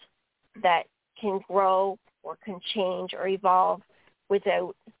world that can grow or can change or evolve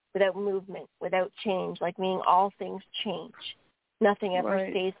without movement, without change, like meaning all things change. Nothing ever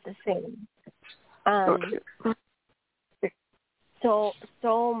stays the same. So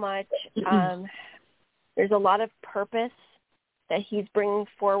much. There's a lot of purpose that he's bringing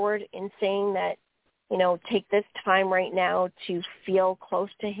forward in saying that, you know, take this time right now to feel close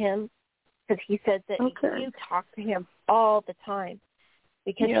to him, because he says that you talk to him all the time,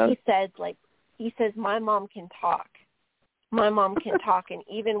 because he says my mom can talk. My mom can talk, and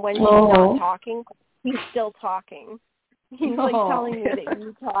even when she's not talking, he's still talking. He's like telling me that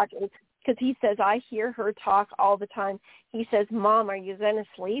you talk, because he says I hear her talk all the time. He says, Mom, are you going to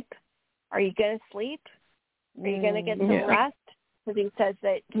sleep? Are you going to sleep? Are you going to get some rest? Because he says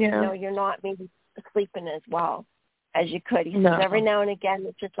that you know you're not maybe sleeping as well as you could. He says every now and again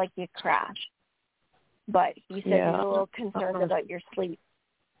it's just like you crash. But he says he's a little concerned about your sleep.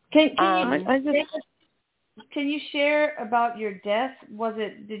 Can you share about your death?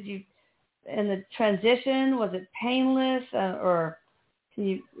 Did you, in the transition, was it painless, or can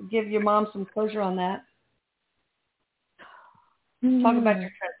you give your mom some closure on that? Talk about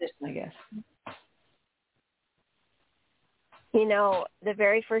your transition, I guess. You know, the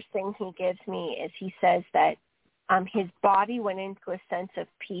very first thing he gives me is he says that his body went into a sense of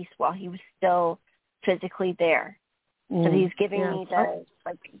peace while he was still physically there. So he's giving me the,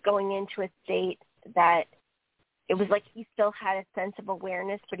 like, going into a state that it was like he still had a sense of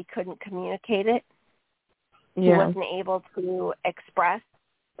awareness, but he couldn't communicate it. He wasn't able to express,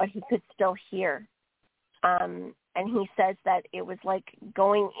 but he could still hear. And he says that it was like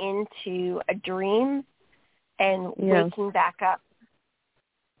going into a dream and waking back up,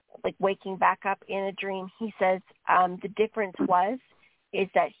 like waking back up in a dream. He says the difference is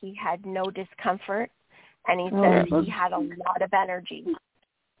that he had no discomfort, and he says he had a lot of energy,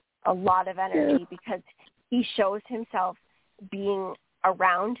 because he shows himself being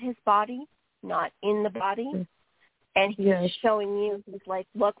around his body, not in the body. And he's showing you, he's like,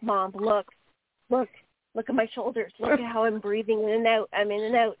 look, Mom, look at my shoulders. Look at how I'm breathing in and out. I'm in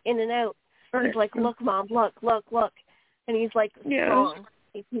and out, in and out. He's like, look, Mom, look. And he's like, strong.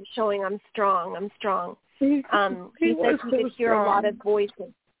 He keeps showing, I'm strong, I'm strong. He says he could hear a lot of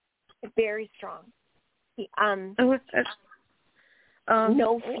voices. Very strong. He, no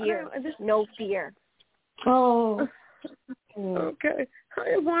fear. No fear. Oh. Okay. I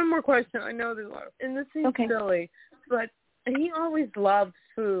have one more question. I know there's a lot. And this seems silly, but he always loved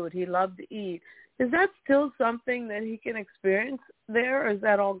food. He loved to eat. Is that still something that he can experience there, or is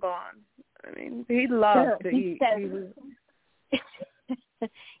that all gone? I mean, he loved to eat.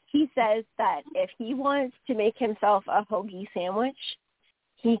 He says that if he wants to make himself a hoagie sandwich,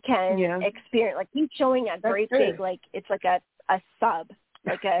 he can experience, like he's showing a great big, like it's like a sub,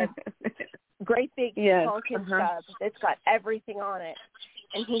 like a great big pumpkin sub that's got everything on it.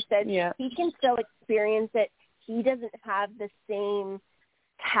 And he said he can still experience it. He doesn't have the same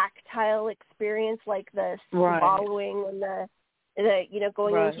tactile experience like the swallowing and the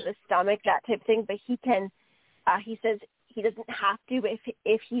going into the stomach, that type of thing. But he can, he says he doesn't have to, but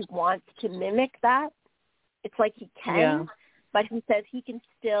if he wants to mimic that, it's like he can. Yeah. But he says he can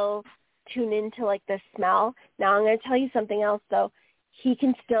still tune into like the smell. Now I'm going to tell you something else though. He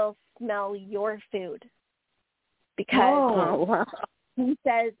can still smell your food because he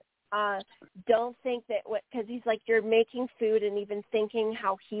says, don't think that because he's like, you're making food and even thinking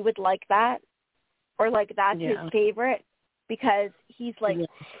how he would like that or like that's his favorite, because he's like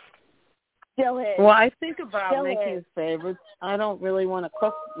still is. Well, I think about making his favorites. I don't really want to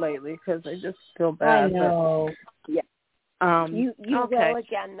cook lately because I just feel bad. I know. You will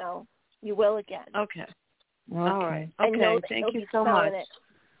again though. You will again. Okay. All right. Okay. Thank you so much.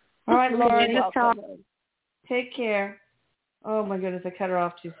 All right, Laura. Take care. Oh my goodness, I cut her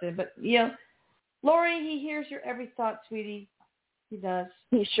off too soon. But Lori, he hears your every thought, sweetie. He does.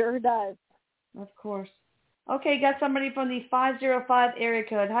 He sure does. Of course. Okay, got somebody from the 505 area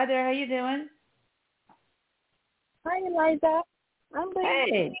code. Hi there, how you doing? Hi, Eliza. I'm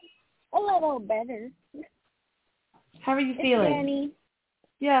doing a little better. How are you feeling? Danny.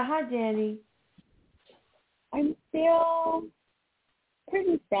 Yeah, hi, Danny. I'm still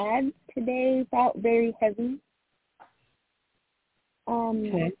pretty sad. Today felt very heavy.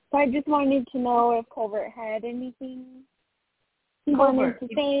 So I just wanted to know if Colbert had anything he wanted to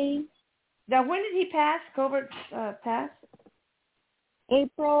say. Now, when did he pass? Colbert pass?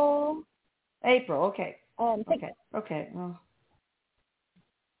 April. Okay. Okay. Well.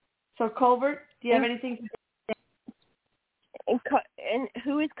 So Colbert, do you have anything to say? And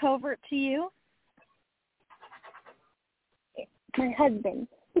who is Colbert to you? My husband.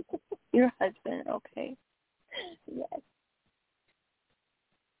 Your husband, okay. Yes.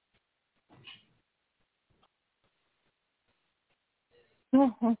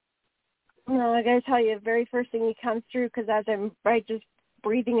 No, I gotta tell you, the very first thing he comes through, because as I'm just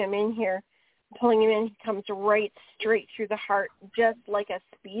breathing him in here, pulling him in, he comes right straight through the heart, just like a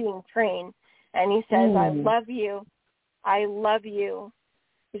speeding train. And he says, I love you. I love you.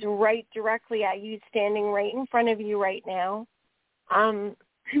 He's right directly at you, standing right in front of you right now.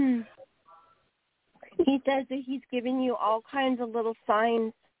 He says that he's giving you all kinds of little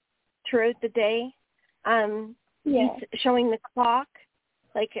signs throughout the day. He's showing the clock,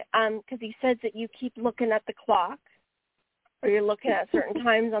 like, because he says that you keep looking at the clock, or you're looking at certain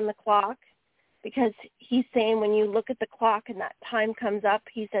times on the clock, because he's saying when you look at the clock and that time comes up,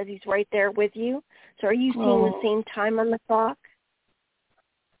 he says he's right there with you. So are you seeing the same time on the clock?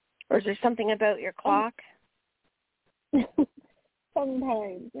 Or is there something about your clock?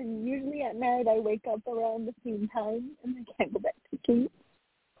 Sometimes. And usually at night I wake up around the same time and I can't go back to sleep.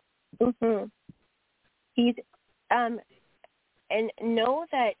 He's, and know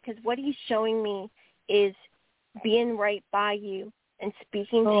that, because what he's showing me is being right by you and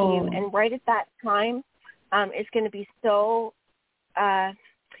speaking to you. And right at that time, it's going to be so an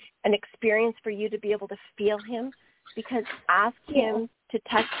experience for you to be able to feel him, because ask him to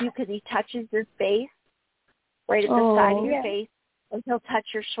touch you, because he touches your face, right at the side of your face, and he'll touch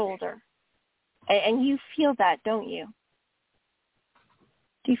your shoulder. And you feel that, don't you?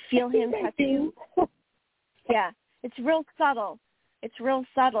 Do you feel him touch you? Yeah, it's real subtle. It's real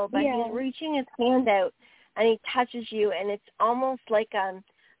subtle, but he's reaching his hand out, and he touches you, and it's almost like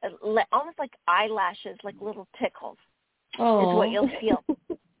eyelashes, like little tickles, is what you'll feel.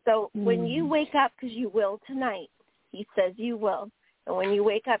 So when you wake up, because you will tonight, he says you will, and when you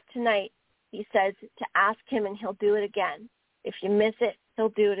wake up tonight, he says to ask him, and he'll do it again. If you miss it, he'll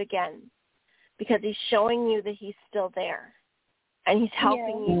do it again, because he's showing you that he's still there, and he's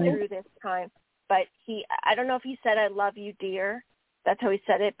helping you through this time. But I don't know if he said, I love you, dear. That's how he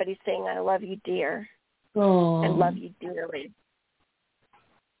said it, but he's saying, I love you, dear. And love you dearly.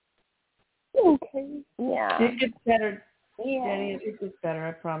 Okay. Yeah. It gets better. Yeah. Jenny, it gets better,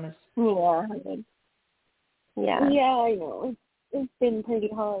 I promise. Yeah. Yeah. Yeah, I know. It's been pretty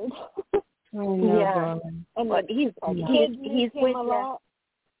hard. Oh, no, yeah. darling. And but he's with you.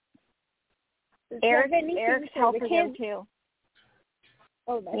 Eric's helping him too.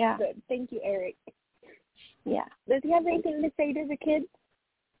 Oh, that's good. Thank you, Eric. Yeah. Does he have anything to say to the kids?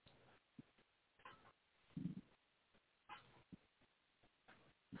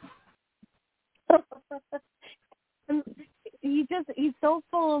 He's so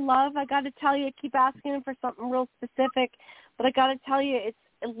full of love. I got to tell you, I keep asking him for something real specific, but I got to tell you,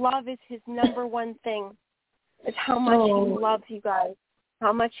 love is his number one thing. It's how much he loves you guys,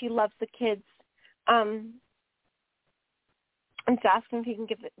 how much he loves the kids. I'm just asking if he can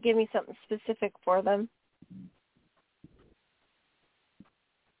give me something specific for them.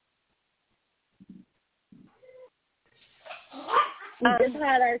 We just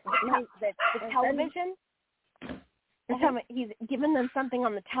had the television. He's given them something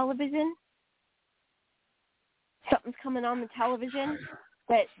on the television. Something's coming on the television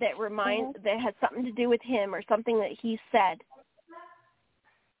that has something to do with him or something that he said.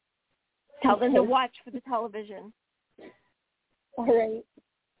 Tell them to watch for the television. All right.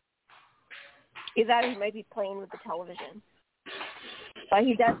 Either that or he might be playing with the television. But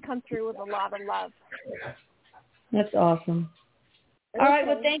he does come through with a lot of love. That's awesome. All right,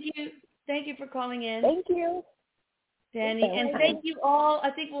 well, thank you. Thank you for calling in. Thank you. Danny. And thank you all.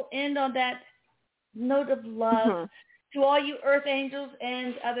 I think we'll end on that note of love. To all you Earth Angels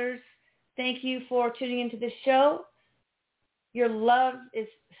and others, thank you for tuning into this show. Your love is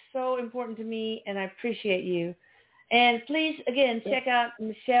so important to me, and I appreciate you. And please, again, check out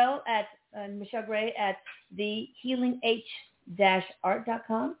Michelle Gray at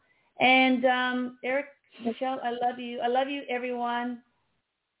thehealingh-art.com. And Eric, Michelle, I love you. I love you, everyone.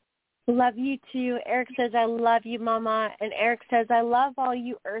 Love you too. Eric says, I love you, Mama. And Eric says, I love all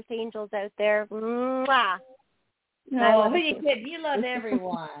you Earth Angels out there. Mwah. No, who you kidding? You love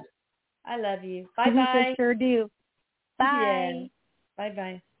everyone. I love you. Bye-bye. I sure do. Bye. Yeah.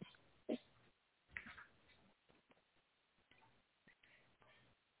 Bye-bye.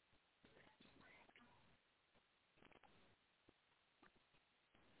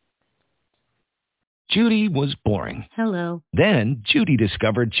 Judy was boring. Hello. Then Judy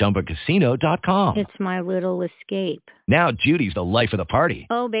discovered ChumbaCasino.com. It's my little escape. Now Judy's the life of the party.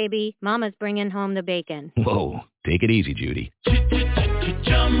 Oh, baby, mama's bringing home the bacon. Whoa, take it easy, Judy.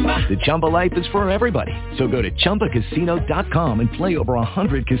 The Chumba life is for everybody. So go to ChumbaCasino.com and play over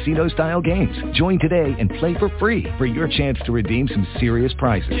 100 casino-style games. Join today and play for free for your chance to redeem some serious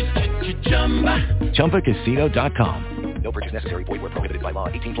prizes. ChumbaCasino.com. No purchase necessary. Void where prohibited by law.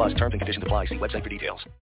 18 plus terms and conditions apply. See website for details.